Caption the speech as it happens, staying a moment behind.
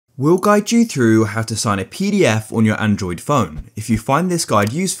We'll guide you through how to sign a PDF on your Android phone. If you find this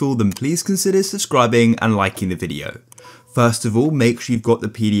guide useful, then please consider subscribing and liking the video. First of all, make sure you've got the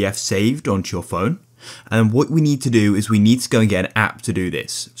PDF saved onto your phone. And what we need to do is we need to go and get an app to do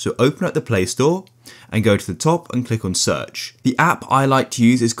this. So open up the Play Store and go to the top and click on search. The app I like to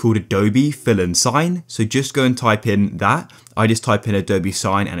use is called Adobe Fill and Sign. So just go and type in that. I just type in Adobe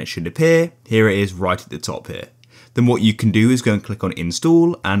Sign and it should appear. Here it is right at the top here. Then what you can do is go and click on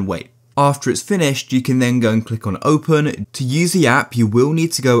install and wait. After it's finished, you can then go and click on open. To use the app, you will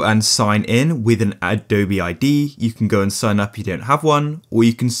need to go and sign in with an Adobe ID. You can go and sign up if you don't have one, or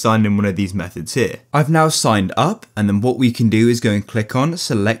you can sign in one of these methods here. I've now signed up, and then what we can do is go and click on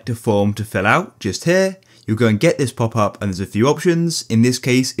select a form to fill out just here. You'll go and get this pop up and there's a few options. In this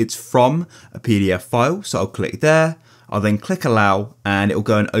case, it's from a PDF file. So I'll click there. I'll then click allow and it'll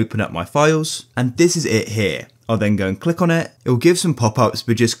go and open up my files. And this is it here. I'll then go and click on it. It will give some pop-ups,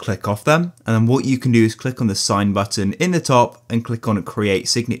 but just click off them. And then what you can do is click on the sign button in the top and click on create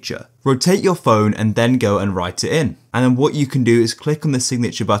signature. Rotate your phone and then go and write it in. And then what you can do is click on the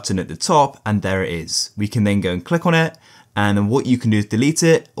signature button at the top and there it is. We can then go and click on it. And then what you can do is delete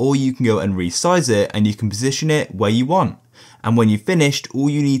it, or you can go and resize it and you can position it where you want. And when you've finished, all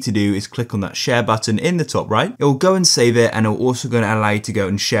you need to do is click on that share button in the top right. It will go and save it and it will also go and allow you to go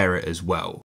and share it as well.